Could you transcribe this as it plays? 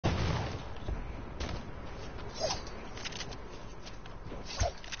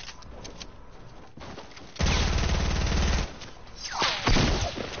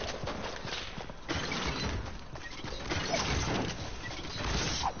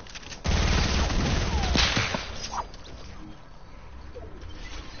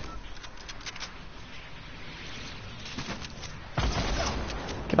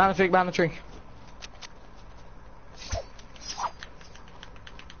Behind the tree, behind the tree.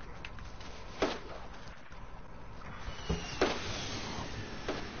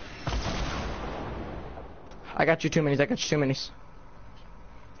 I got you 2 minis, I got you 2 minis.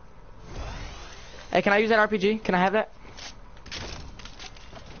 Hey, can I use that RPG? Can I have that?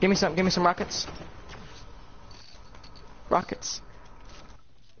 Give me some rockets. Rockets.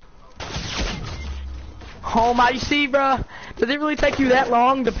 Oh my, you see, bruh? Does it really take you that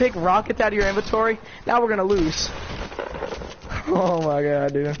long to pick rockets out of your inventory? Now we're gonna lose. Oh my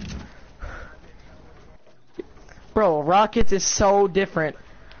god, dude. Bro, rockets is so different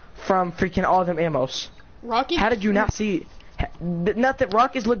from freaking all them ammos. Rockets? How did you not see it? Nothing,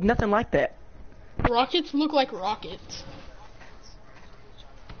 rockets look nothing like that. Rockets look like rockets.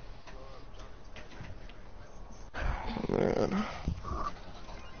 Oh, man.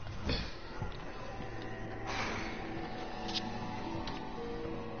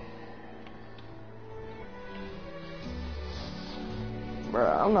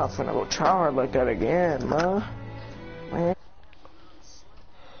 Bruh, I'm not finna go try hard like that again, bruh. Man.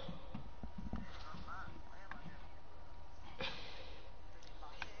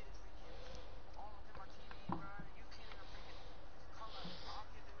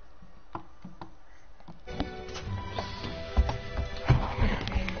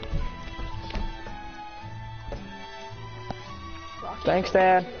 Thanks,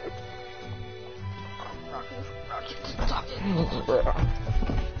 Dad. Bruh.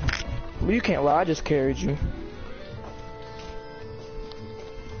 Well, you can't lie, I just carried you.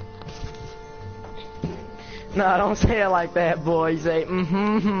 Nah, don't say it like that, boy. You say,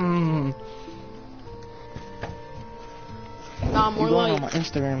 mm-hmm. Nah, more You going like... on my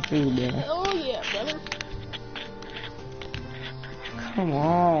Instagram too, man. Oh yeah, brother. Come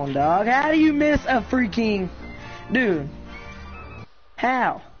on, dog. How do you miss a freaking... Dude.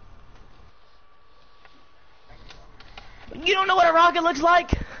 How? You don't know what a rocket looks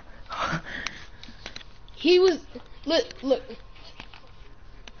like? He was... Look.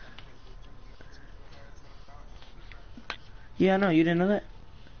 Yeah, I know. You didn't know that?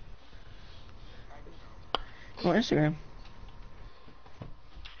 On Instagram.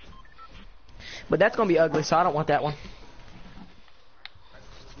 But that's gonna be ugly, so I don't want that one.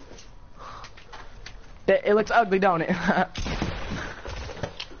 It looks ugly, don't it?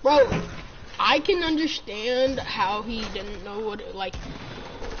 Bro, I can understand how he didn't know what it, like,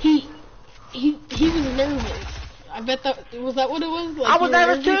 he was nervous. I bet that what it was? Like, I was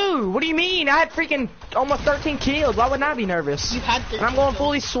nervous too. What do you mean? I had freaking almost 13 kills. Why wouldn't I be nervous? You had 13 and I'm going kills.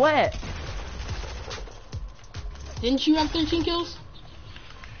 fully sweat. Didn't you have 13 kills?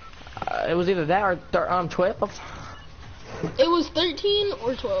 It was either that or 12. It was 13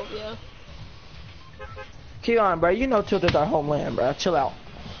 or 12, yeah. Keep on, bro. You know Tilted our homeland, bro. Chill out.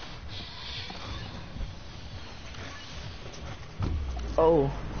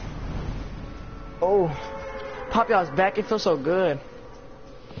 Oh. Pop y'all's back. It feels so good.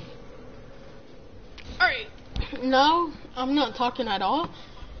 Alright. No, I'm not talking at all.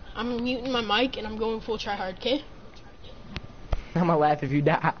 I'm muting my mic and I'm going full tryhard, okay? I'm gonna laugh if you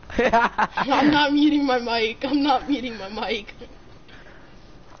die. I'm not muting my mic. I'm gonna be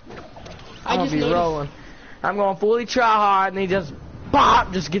noticed. rolling. I'm going fully try hard, and he just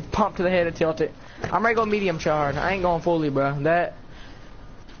bop, just gets pumped to the head and tilted. I'm ready to go medium try hard. I ain't going fully, bro.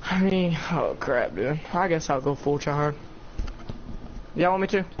 I mean, oh crap, dude. I guess I'll go full try hard. Y'all want me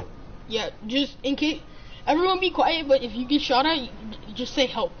to? Yeah, just in case. Everyone be quiet, but if you get shot at, just say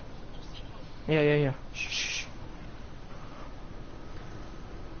help. Yeah. Shh.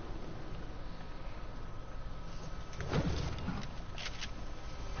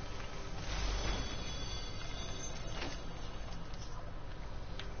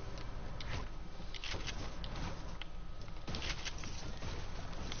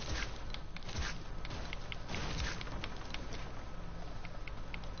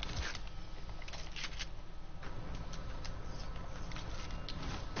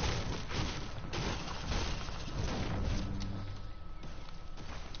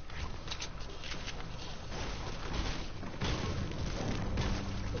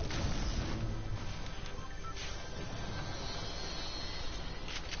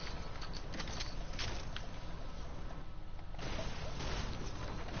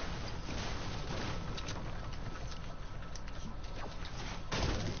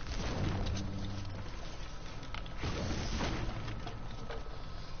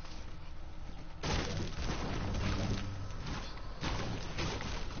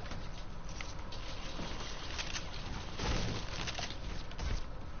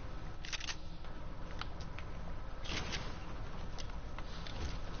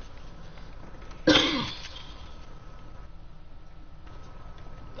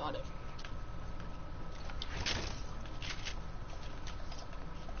 Got it.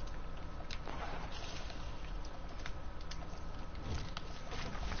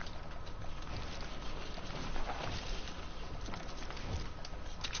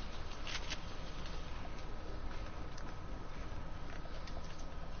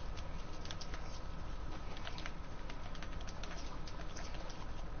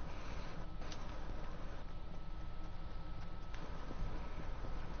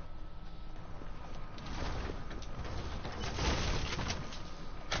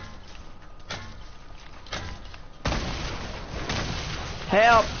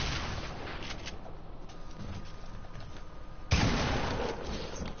 Help!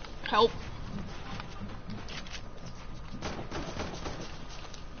 Help.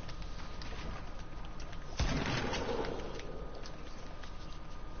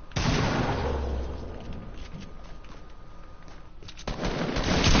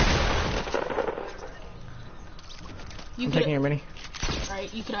 I'm taking your mini.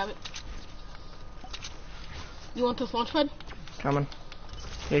 Alright, you could have it. You want this launch pad? Coming.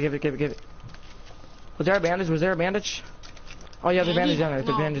 Yeah, give it. Was there a bandage? Oh yeah, there's a bandage down there.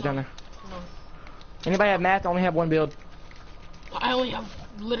 There's a bandage down there. No. Anybody have math? I only have one build. I only have,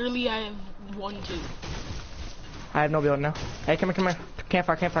 literally, I have 1, 2. I have no build now. Hey, come here.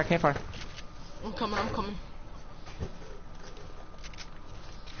 Campfire. I'm coming.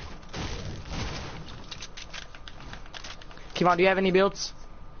 Kevon, do you have any builds?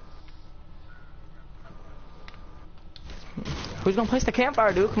 Who's gonna place the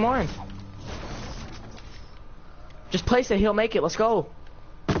campfire, dude? Come on. Just place it, he'll make it. Let's go.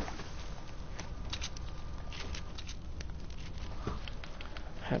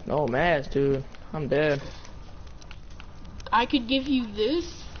 Have no mass, dude. I'm dead. I could give you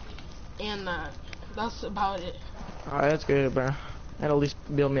this and that. That's about it. Alright, that's good, bro. That'll at least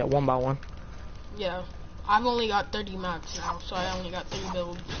build me at 1 by 1. Yeah. I've only got 30 mats now, so I only got 3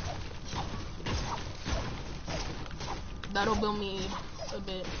 builds. That'll build me a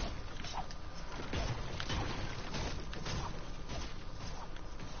bit.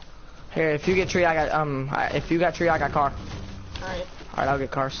 Here, if you get tree, I got if you got tree, I got car. Alright. Alright, I'll get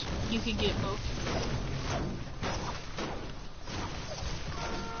cars. You could get both.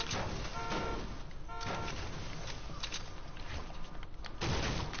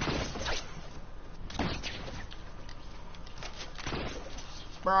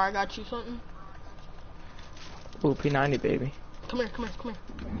 Bro, I got you something. Ooh, P90, baby. Come here.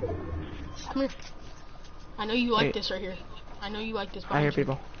 I know you like this right here. I know you like this. I hear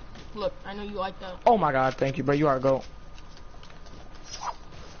people. Look, I know you like that. Oh my god, thank you, bro. You are a goat.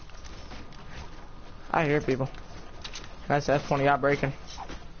 I hear people. That's F20 out breaking.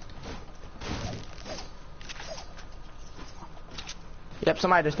 Yep,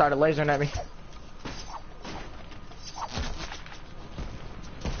 somebody just started lasering at me.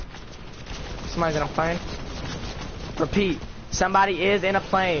 Somebody's in a plane. Repeat. Somebody is in a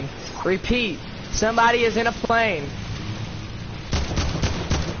plane. Repeat. Somebody is in a plane.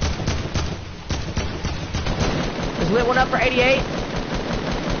 Just lit one up for 88.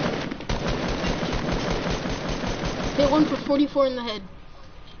 Hit one for 44 in the head.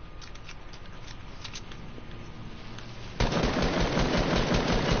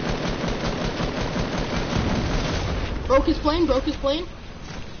 Broke his plane.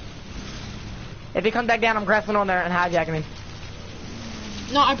 If he comes back down, I'm grappling on there and hijacking him.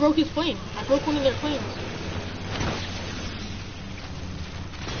 No, I broke his plane. I broke one of their planes.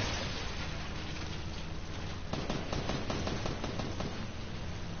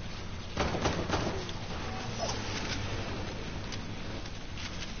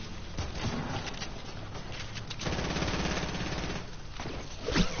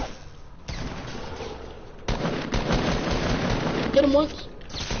 Hit him once.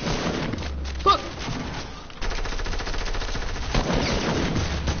 Fuck!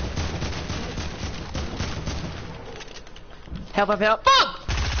 Help. Fuck!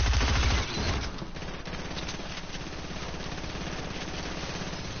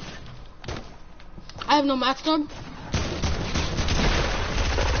 I have no mats, dog.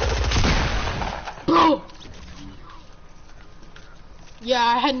 Bro! Yeah,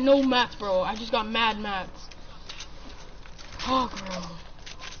 I had no mats, bro. I just got mad mats. Fuck, bro.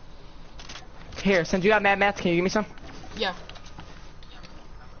 Here, since you got mad mats, can you give me some? Yeah.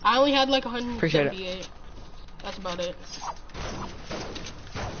 I only had like 178. Appreciate it. That's about it.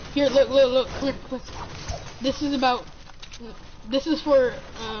 Here, look. Come here. This is about. This is for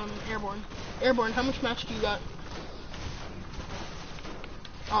airborne. Airborne. How much match do you got?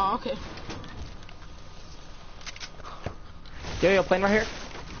 Oh, okay. Yo, plane right here.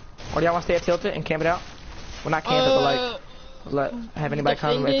 Or do y'all want to stay at tilted and camp it out? Well, not camp it, but like, have anybody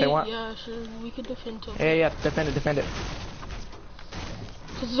come if they want. Yeah, sure. We could defend tilted. Yeah, defend it, defend it.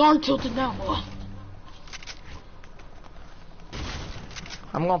 Cause it's our tilted now, boy.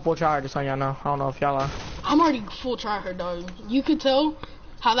 I'm going full try just so y'all know. I don't know if y'all are. I'm already full tryhard, dog. You could tell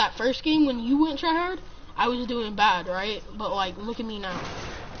how that first game when you went tryhard, I was doing bad, right? But like, look at me now.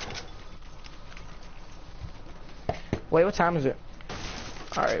 Wait, what time is it?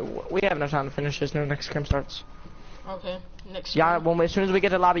 Alright, we have enough time to finish this when the next scrim starts. Okay, next. Y'all, as soon as we get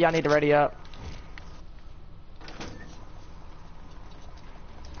to the lobby, y'all need to ready up.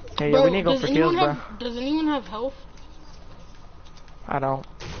 Yeah, Bro, we need to go for kills, bro. Does anyone have health? I don't.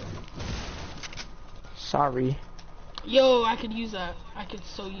 Sorry. Yo, I could use that. I could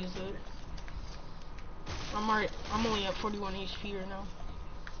so use it. I'm only at 41 HP right now.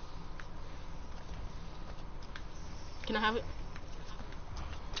 Can I have it?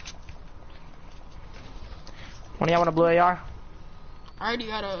 One of y'all want a blue AR? I already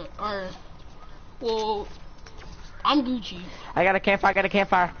got well, I'm Gucci. I got a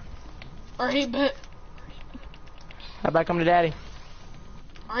campfire, Alright, bet. How about I come to daddy?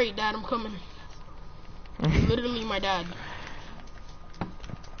 Alright, Dad, I'm coming. Literally my dad.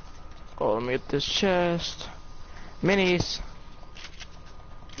 Oh, let me get this chest. Minis.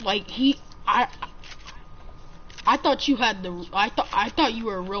 Like, I thought you had I thought you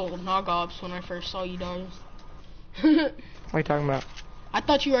were a real Nog Ops when I first saw you, dog. What are you talking about? I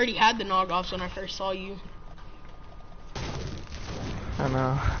thought you already had the Nog Ops when I first saw you. I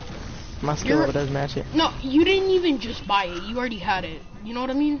know. My skill level doesn't match it. No, you didn't even just buy it. You already had it. You know what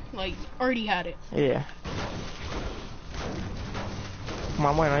I mean? Like, already had it. Yeah. Come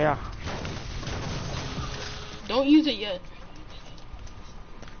on, bueno, yeah. Don't use it yet.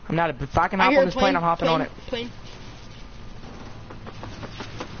 I'm not. If I can hop on this plane, I'm hopping on it. Plane.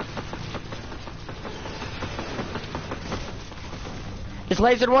 Just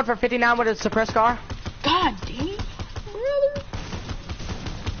lasered one for 59 with a suppressed car. God dang it, brother.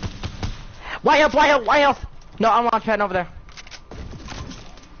 White health. No, I'm launch pad over there.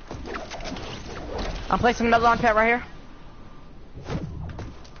 I'm placing another launch pad right here.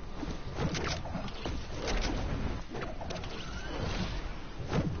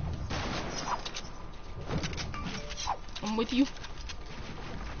 I'm with you.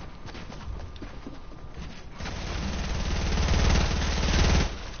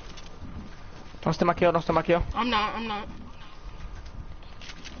 Don't steal my kill, I'm not.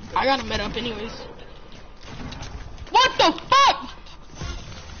 I got him met up anyways. What the fuck?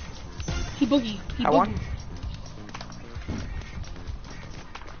 He boogie. I won.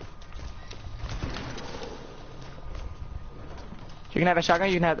 You can have a shotgun,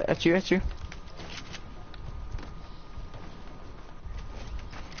 you can have that's you.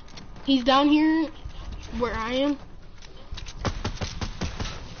 He's down here where I am.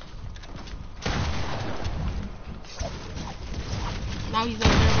 Now he's over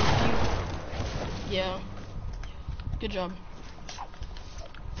there with you. Yeah. Good job.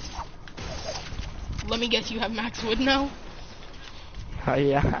 Let me guess, you have max wood now? Oh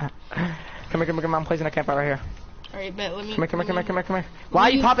yeah. Come here, I'm placing a campfire right here. Alright, bet, let me... Come here. Why are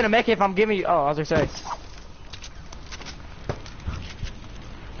you popping a mech if I'm giving you... Oh, I was gonna say.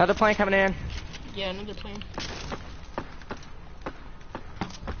 Another plane coming in. Yeah, another plane.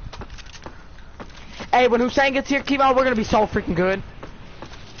 Hey, when Hussein gets here, keep on, we're gonna be so freaking good.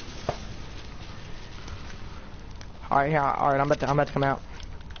 Alright, yeah, alright, I'm about to come out.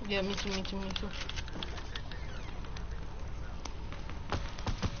 Yeah, me too.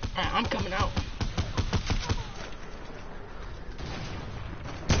 Alright, I'm coming out.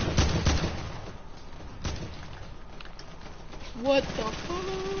 What the fuck?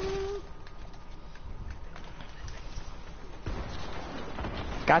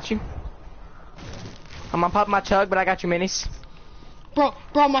 Got you. I'm gonna pop my chug, but I got you minis. Bro,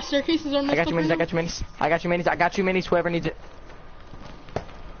 my staircases are messed up. I got you minis, whoever needs it.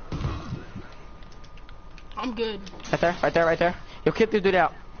 I'm good. Right there. Yo, kick this dude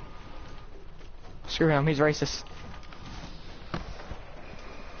out. Screw him, he's racist.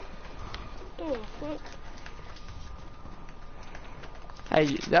 Oh, fuck.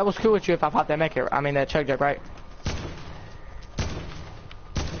 Hey, that was cool with you if I popped that mech here. I mean that chug jug, right?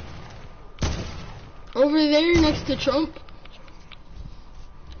 Over there next to Trump.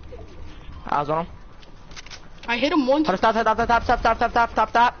 I was on him. I hit him once. Stop.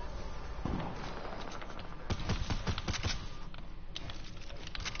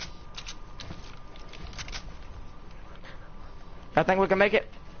 I think we can make it.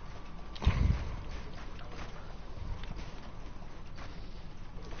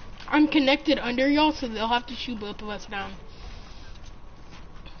 I'm connected under y'all, so they'll have to shoot both of us down.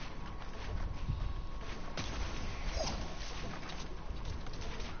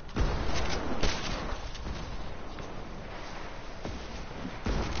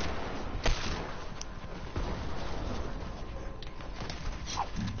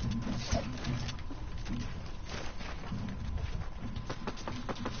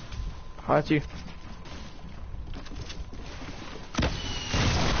 Oh, that's you.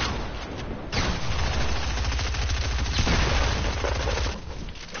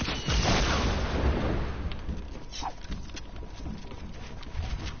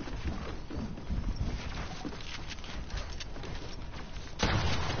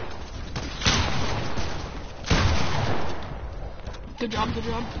 Good job, good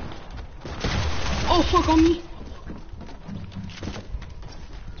job. Oh, fuck on me.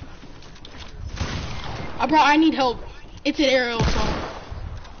 Bro, I need help. It's an aerial assault.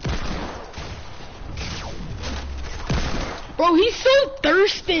 Bro, he's so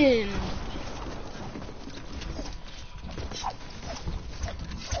thirsting.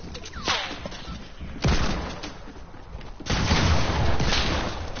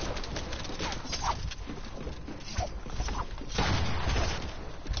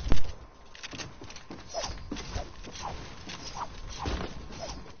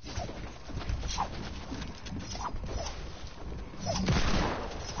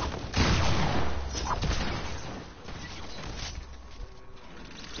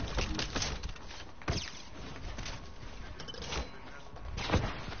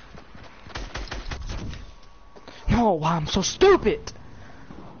 No, why I'm so stupid.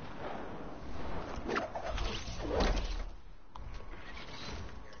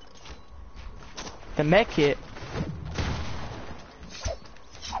 The mech hit.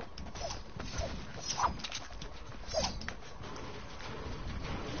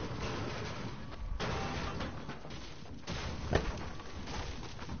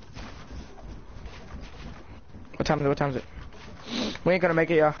 What time is it? What time is it? We ain't gonna make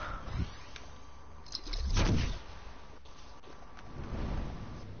it, y'all.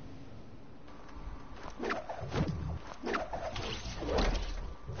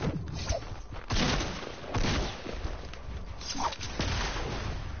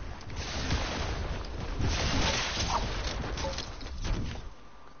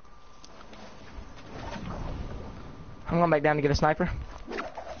 I'm going back down to get a sniper.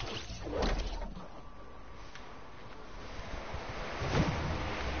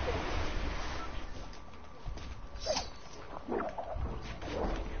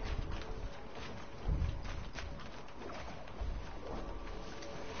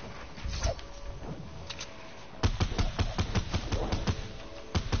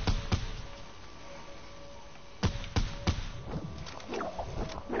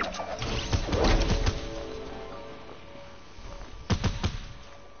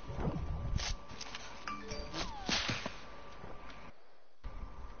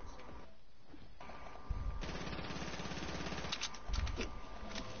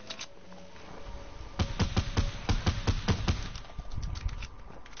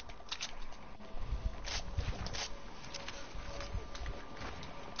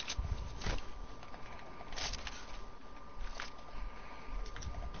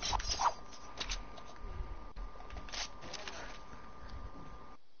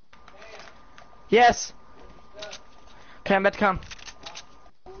 Yes. Okay, I'm about to come.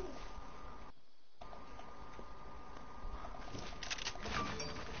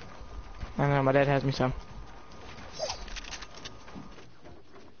 I know, my dad has me some.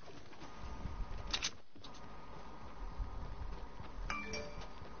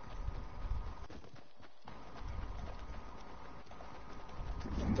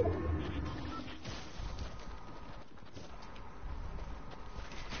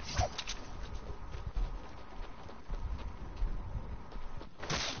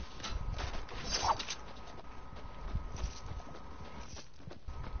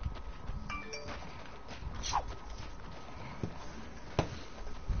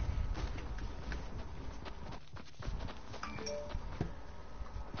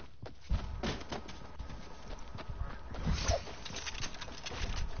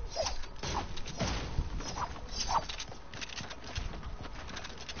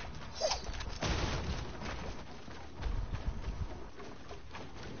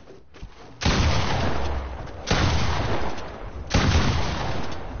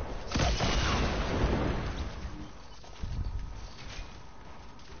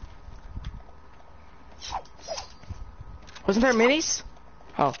 Wasn't there minis?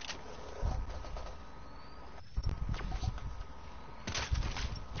 Oh.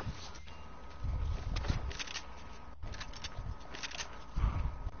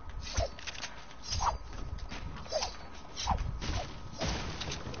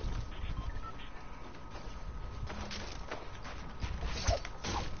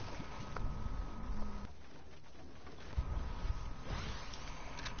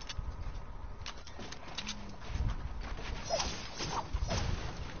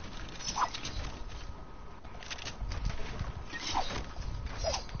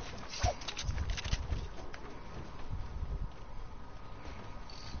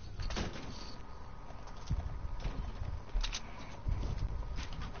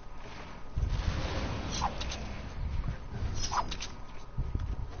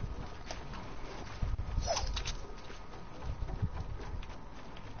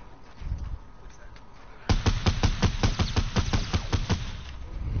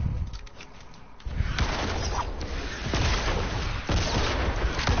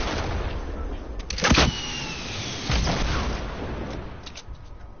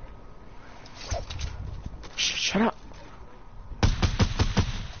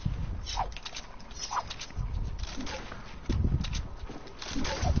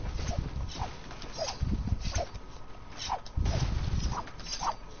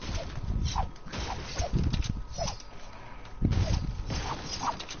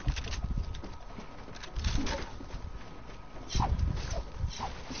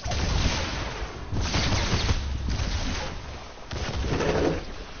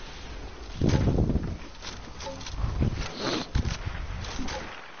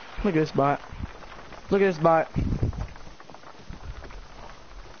 Look at this bot. Look at this bot.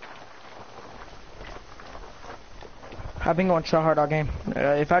 I've been going try hard all game.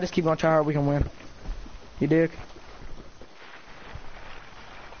 If I just keep going try hard, we can win. You dig?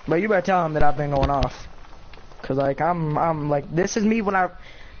 But you better tell him that I've been going off. Cause like I'm like, this is me when I,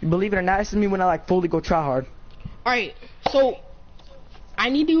 believe it or not, this is me when I like fully go try hard. Alright, so I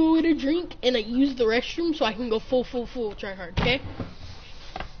need to go get a drink and use the restroom so I can go full try hard, okay?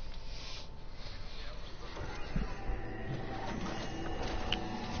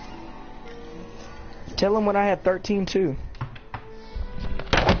 Tell him when I had 13 too.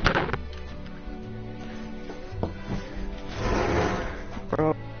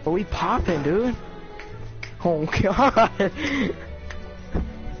 Bro, are we popping, dude? Oh god.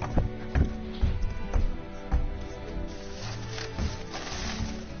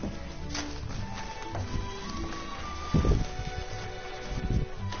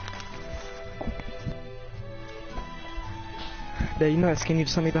 You know that skin you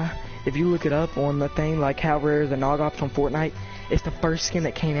just told me about? If you look it up on the thing, like how rare the Nog Ops on Fortnite, it's the first skin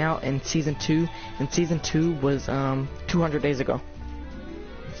that came out in Season 2, and Season 2 was 200 days ago.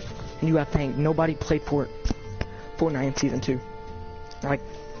 And you gotta think, nobody played Fortnite in Season 2. Like,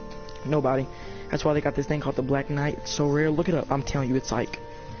 nobody. That's why they got this thing called the Black Knight. It's so rare. Look it up. I'm telling you, it's like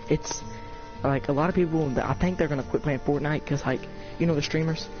a lot of people, I think they're gonna quit playing Fortnite, because like, you know the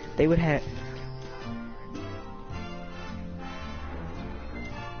streamers? They would have...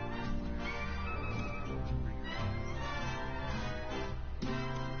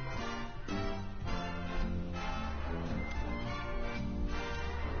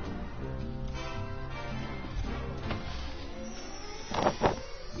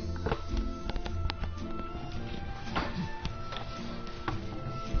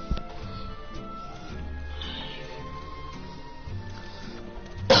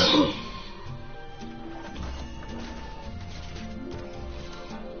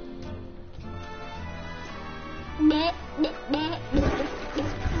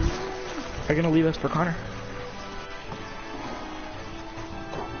 Are you gonna leave us for Connor?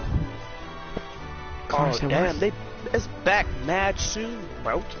 Oh damn, it's back mad soon,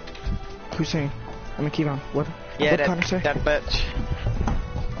 bro. Who's saying? I'm gonna keep on. What? Yeah, what Connor say? that bitch.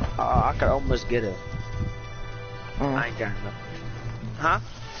 I could almost get it. I ain't got enough. Huh?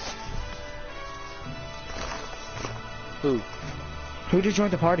 Who? Who just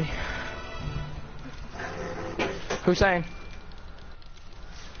joined the party? Who's saying?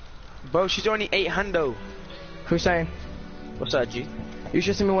 Bro, she's only 800. Who's saying? What's up, G? You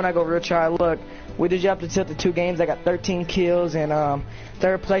should see me when I go real try. Look, we did you up to tilt the 2 games. I got 13 kills and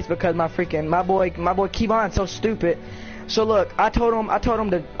 3rd place because my boy Kevon's so stupid. So look, I told him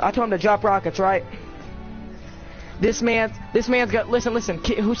to drop rockets, right? This man's got listen,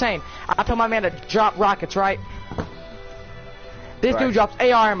 Hussein. I told my man to drop rockets, right? This dude drops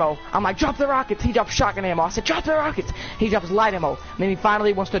AR ammo. I'm like, drop the rockets. He drops shotgun ammo. I said, drop the rockets. He drops light ammo. And then he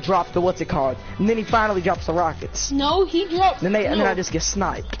finally wants to drop the what's it called. And then he finally drops the rockets. No, he dropped. And then I just get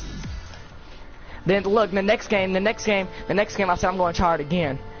sniped. Then look, the next game, I said I'm going to try it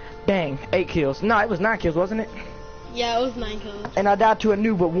again. Bang, 8 kills. No, it was 9 kills, wasn't it? Yeah, it was 9 kills. And I died to a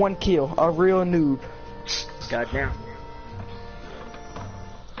noob with 1 kill, a real noob. Goddamn.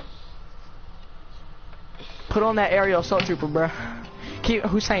 Put on that aerial assault trooper, bruh.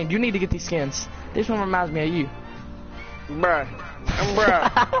 Hussein, you need to get these skins. This one reminds me of you. Bruh.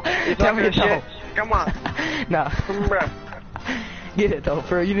 You Tell me shit? Come on. Nah. Bruh. Get it though,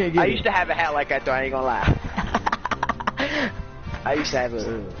 bro. You need to get it. I used to have a hat like that though, I ain't gonna lie. I used to have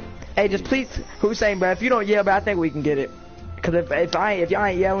a... Hey, just please, Hussein, bro, if you don't yell, bro, I think we can get it. Cause if y'all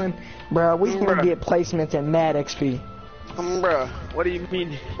ain't yelling, bro, we can get placements and mad XP. Bruh, what do you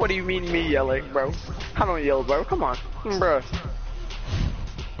mean? What do you mean me yelling, bro? I don't yell, bro. Come on, bruh.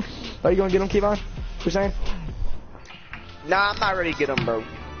 Are you gonna get him, Kevon? Hussein? Nah, I'm not ready to get him, bro.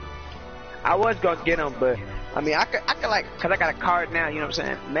 I was gonna get him, but I mean, I could like, cause I got a card now. You know what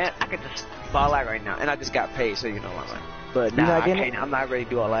I'm saying? Man, I could just ball out right now, and I just got paid, so you know what I'm saying. But nah, I can't. I'm not ready to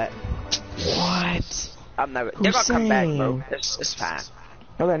do all that. What? I'm not. They're gonna come back, bro. It's fine.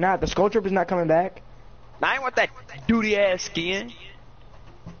 No, they're not. The Skull Trooper is not coming back. I ain't want that duty ass skin.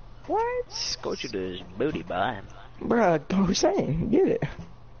 What? Go to this booty, boy. Bruh, Hussein, get it.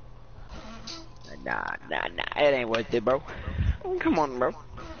 Nah. It ain't worth it, bro. Come on, bro.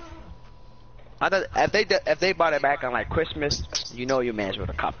 I thought if they bought it back on like Christmas, you know your man's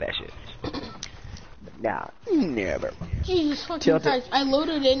gonna cop that shit. Nah, never. Jesus fucking Christ! I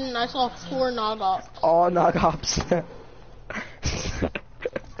loaded in and I saw 4 Nog Ops. All Nog Ops.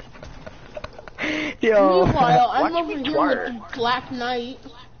 Yo. Meanwhile, I'm over here with the Black Knight.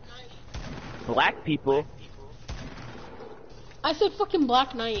 Black people. I said fucking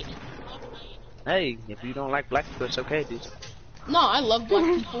Black Knight. Hey, if you don't like black people, it's okay, dude. No, I love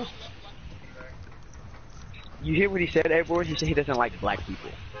black people. You hear what he said, Edward? He said he doesn't like black people.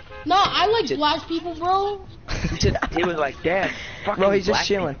 No, I like black people, bro. He was like, Dad, fucking Bro, he's just black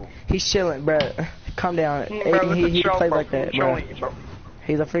chilling. people. He's chilling, bro. Calm down. Bro, he troll, plays bro. like that, bro.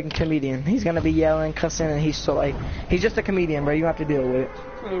 He's a freaking comedian. He's gonna be yelling, cussing, and he's so like, he's just a comedian, bro. You have to deal with it.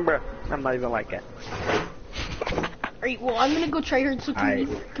 Bro, I'm not even like that. Alright, well, I'm gonna go try hard, so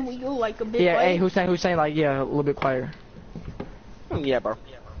can we go like a bit Yeah, quiet? hey, Hussein, like, yeah, a little bit quieter. Yeah, bro.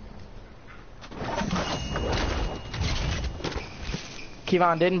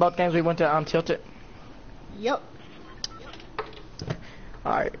 Kevon, didn't both games we went to Tilted? Yep.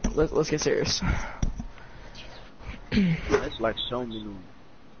 Alright, let's get serious. That's like so many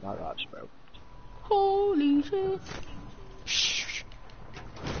knockoffs, bro. Holy shit. Shh.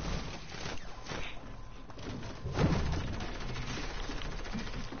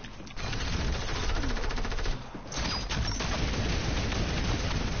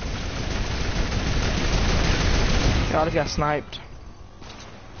 I just got sniped.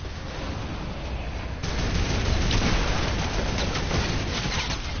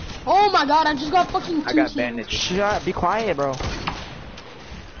 Oh my god, I just got fucking two I got teams. bandages. Shut up, be quiet, bro.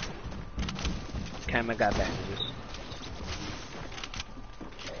 Cam, I got bandages.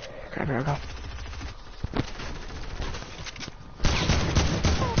 Okay, here we go.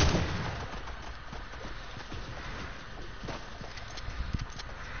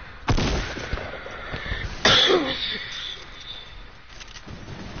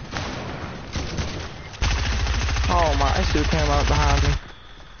 Oh my, this dude came up behind me.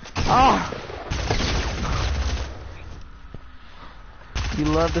 Oh! You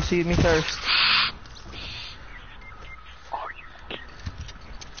love to see me thirst.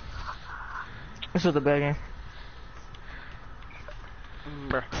 This was a bad game.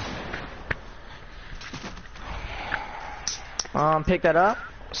 Pick that up,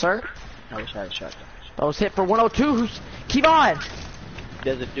 sir. I wish I had a shotgun. That was hit for 102. Keep on!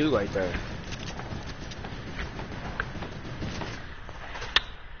 There's a dude right there.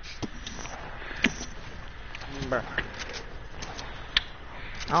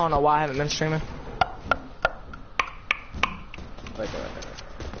 I don't know why I haven't been streaming. Right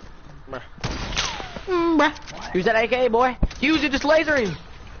there. Bruh. Use that AK, boy. Use it, just laser him.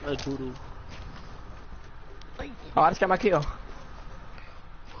 Oh, I just got my kill.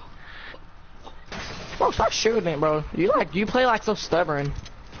 Bro, stop shooting it, bro. You play like so stubborn.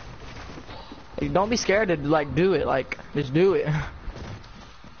 Like, don't be scared to like do it. Like, just do it.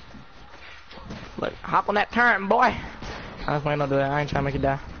 Like, hop on that turret, boy. I just waiting on that. I ain't trying to make it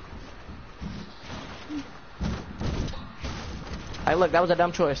die. Hey, look, that was a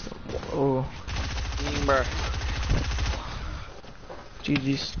dumb choice. Oh. Bruh.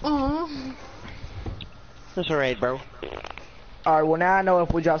 GG's. Aww. That's alright, bro. Alright, well now I know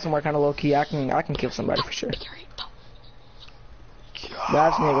if we drop somewhere kind of low key, I can kill somebody for sure. But I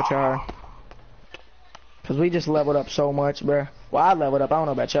just need to go try hard. Cause we just leveled up so much, bruh. Well, I leveled up. I don't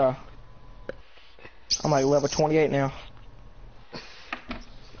know about y'all. I'm like level 28 now.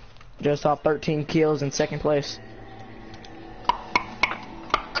 Just off 13 kills in second place.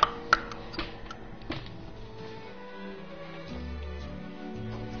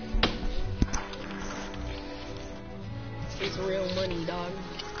 It's real money, dog.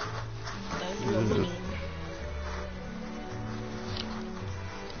 That's real money.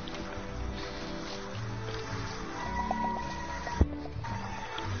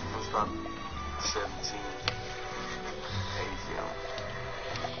 It's about 17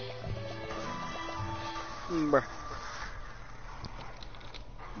 Bruh.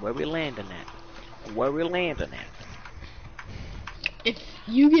 Where we landing at? Where we landing at?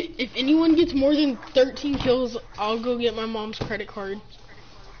 If anyone gets more than 13 kills, I'll go get my mom's credit card.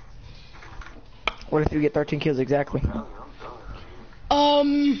 What if you get 13 kills exactly? I'll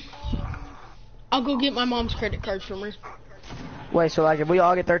go get my mom's credit card from her. Wait, so like if we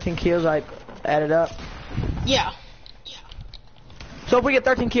all get 13 kills, like added up? Yeah. So if we get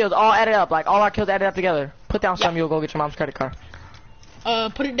 13 kills, all added up, like all our kills added up together, put down some, you'll go get your mom's credit card.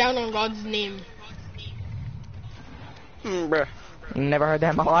 Put it down on God's name. Bruh. Never heard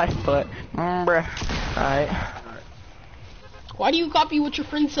that in my life, but bruh. Alright. Why do you copy what your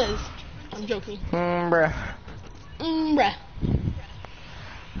friend says? I'm joking. Bruh. Bruh.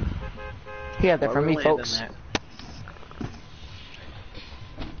 He had that from me, folks.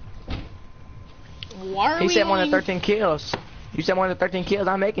 Why are He we said more than only- 13 kills. You said more than 13 kills,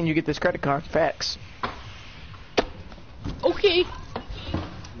 I'm making you get this credit card. Facts. Okay.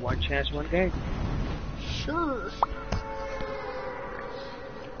 One chance, one game. Sure.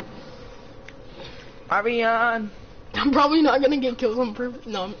 Ariane. I'm probably not gonna get kills on purpose.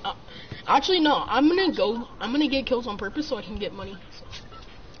 No, actually no. I'm gonna get kills on purpose so I can get money.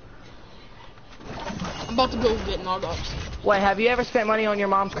 I'm about to go get knocked ups. Wait, have you ever spent money on your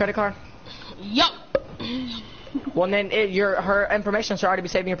mom's credit card? Yup. Well, then her information should already be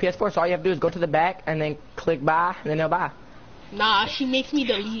saved in your PS4. So all you have to do is go to the back and then click buy, and then they'll buy. Nah, she makes me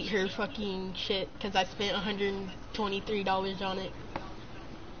delete her fucking shit because I spent $123 on it.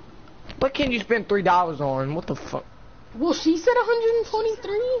 What can you spend $3 on? What the fuck? Well, she said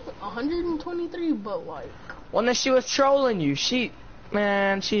 123, but like. Well, then she was trolling you.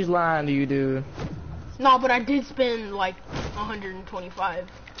 Man, she's lying to you, dude. Nah, but I did spend like 125.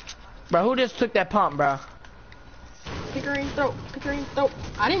 Bro, who just took that pump, bro? Pick her in throat. Pick her in throat.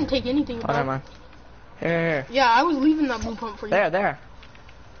 I didn't take anything. Oh, never mind. Here. Yeah, I was leaving that blue pump for you. There.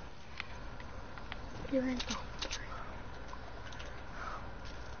 Pick her in throat.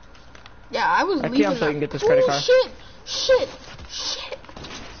 Yeah, I was leaving that. So you can get this credit card. Shit.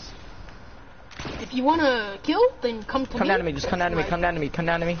 If you wanna kill, then come to me. Come down to me. Just come down to me. Come down to me. Come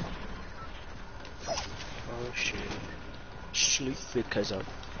down to me. Oh shit. Sleep because of.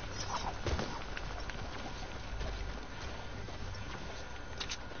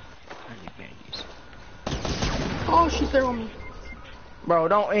 Oh, she's there on me. Bro,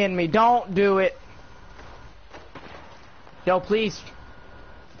 don't end me. Don't do it. Yo, please.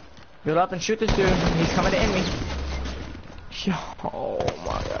 Build up and shoot this dude. He's coming to end me. Yo, oh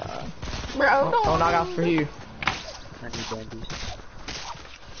my god. Bro, no. Oh, knock out for you. I need bandies.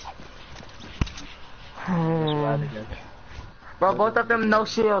 Bro, both of them no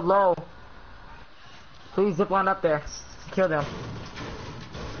shield, low. Please zip line up there. Kill them.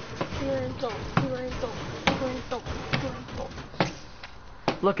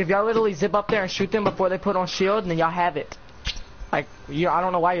 Look, if y'all literally zip up there and shoot them before they put on shield, then y'all have it. Like, I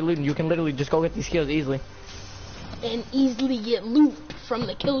don't know why you're looting. You can literally just go get these kills easily. And easily get loot from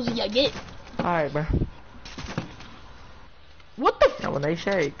the kills you get. Alright, bro. What the Now when they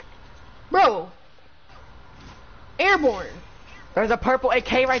shake. Bro. Airborne. There's a purple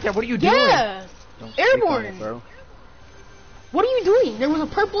AK right there. What are you doing? Yeah. Don't Airborne. it, bro. What are you doing? There was a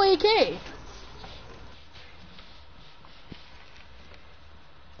purple AK.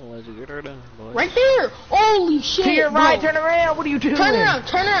 Let's get her done, boy. Right there. Holy shit. To your bro. right, turn around. What are you doing? Turn around.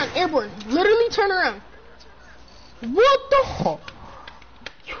 Airborne. Literally turn around. What the?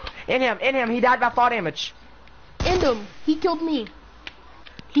 In him. He died by fall damage. End him. He killed me.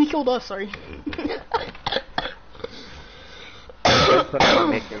 He killed us, sorry.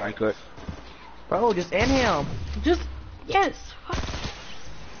 Make it like good. Bro, just end him. Just, yes.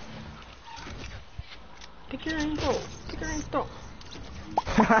 Pick your aim throw.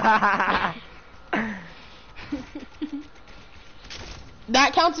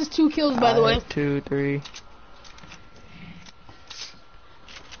 That counts as 2 kills, by the way. 2, 3.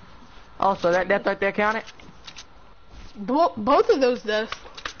 Oh, so that death right there counted? Both of those deaths.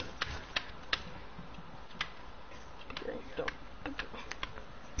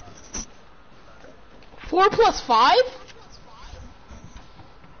 4 plus 5?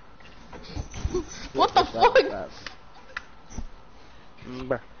 What the fuck?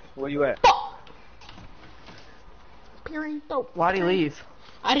 Where you at? Why'd he leave?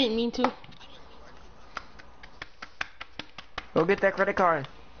 I didn't mean to. Go get that credit card.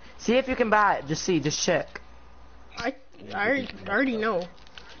 See if you can buy it. Just check. I already know.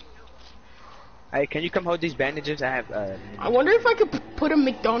 Hey, can you come hold these bandages? I have, I wonder if I could put a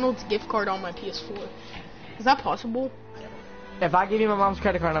McDonald's gift card on my PS4. Is that possible? If I give you my mom's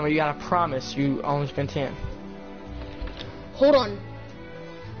credit card number, you gotta promise you only spend 10. Hold on.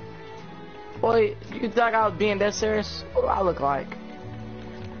 Boy, you think I was being dead serious? What do I look like?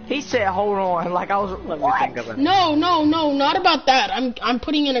 He said, hold on, like I was, what? No, not about that. I'm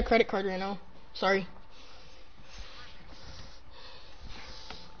putting in a credit card right now. Sorry.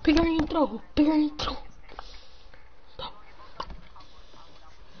 Pegar and throw. Pickering.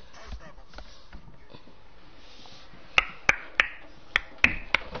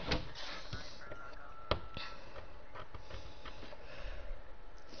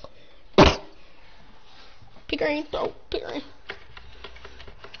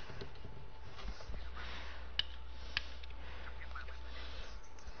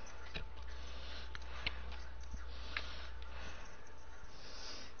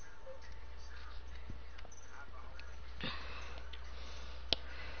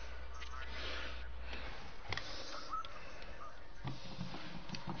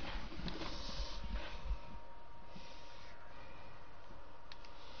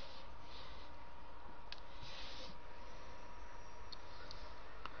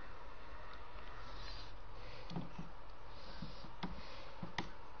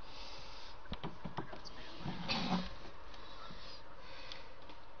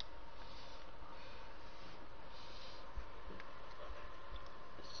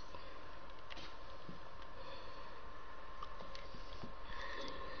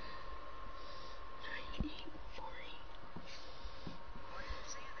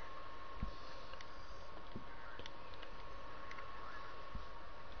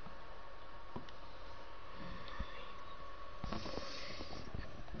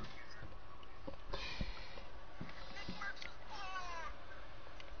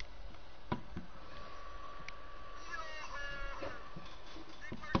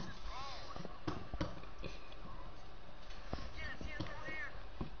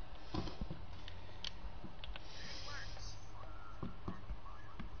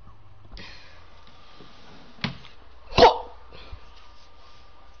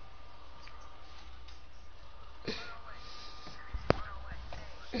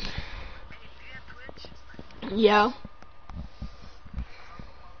 Yeah.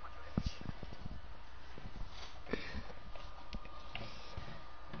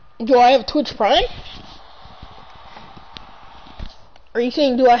 Do I have Twitch Prime? Are you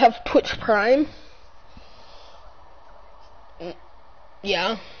saying do I have Twitch Prime?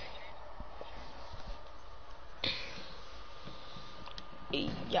 Yeah.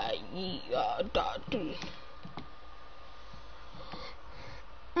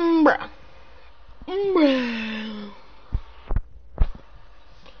 Bruh.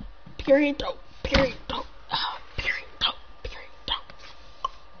 Period.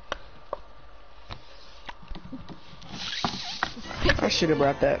 I should have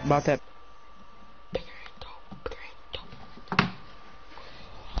brought that. Bought that.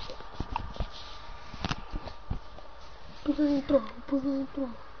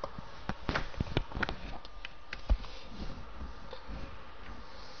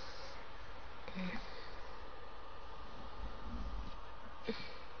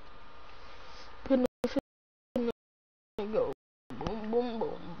 Go. Boom, boom,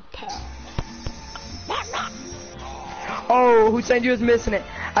 boom. Pow. Oh, Hussein, you was missing it.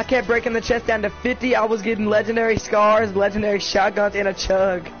 I kept breaking the chest down to 50. I was getting legendary scars, legendary shotguns, and a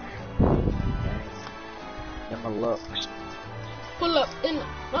chug. Them my looks. Pull up in the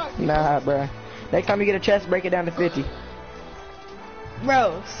Nah, bruh. Next time you get a chest, break it down to 50.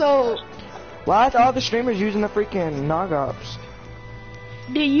 Bro, so Why is all the streamers using the freaking Nogops?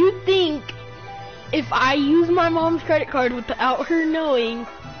 do you think if I use my mom's credit card without her knowing,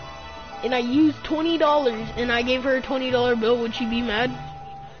 and I used $20 and I gave her a $20 bill, would she be mad?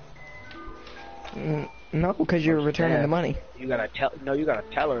 No, because you're returning the money. You gotta tell. No, you gotta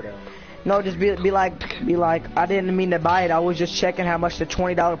tell her though. No, just be like, I didn't mean to buy it. I was just checking how much the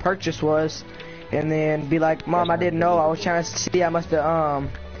 $20 purchase was, and then be like, Mom, I didn't know. I was trying to see how much how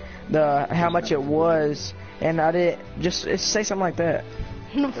much it was, and I did just say something like that.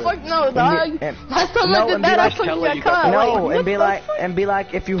 No, fuck no, dog. Last time I did that, I fucking got caught. No, like, and be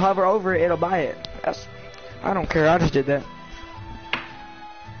like, if you hover over it, it'll buy it. I don't care. I just did that.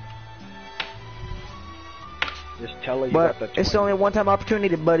 Just tell her you But got the it's only a one-time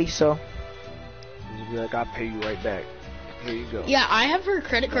opportunity, buddy. So. Just be like, I'll pay you right back. Here you go. Yeah, I have her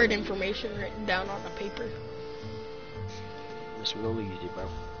credit card information written down on the paper. It's real easy, bro.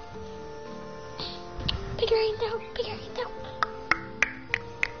 Figuring it out.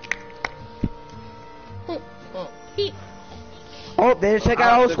 Oh, they just check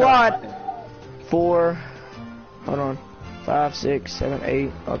out our whole squad. 4, hold on, 5, 6, 7,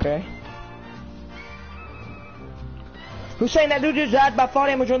 8. Okay. Who's saying that dude just died by fall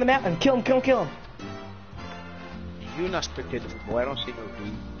damage on the mountain? Kill him! You're not spectating, boy. I don't see no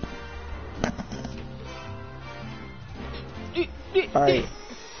dude. Alright.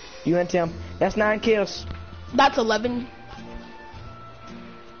 You and Tim. That's 9 kills. That's 11.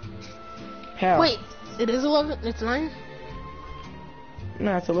 How? Wait, it is 11? It's 9?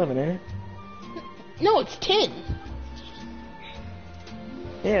 No, it's 11, ain't it? No, it's 10.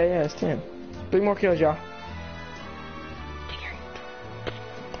 Yeah, it's 10. 3 more kills, y'all.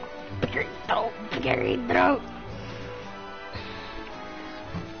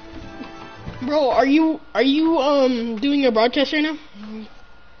 Bro, are you doing your broadcast right now?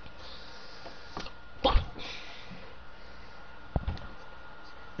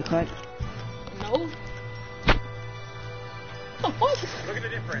 Okay. No. What the fuck? Look at the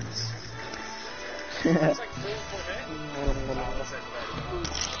difference. It's like full Corvette.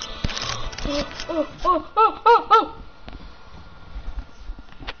 Oh.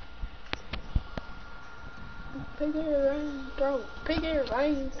 Pig it rain, bro. Pig it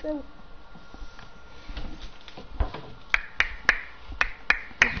rain, so.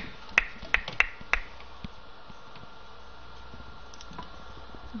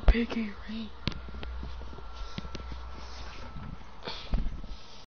 Pig it rain.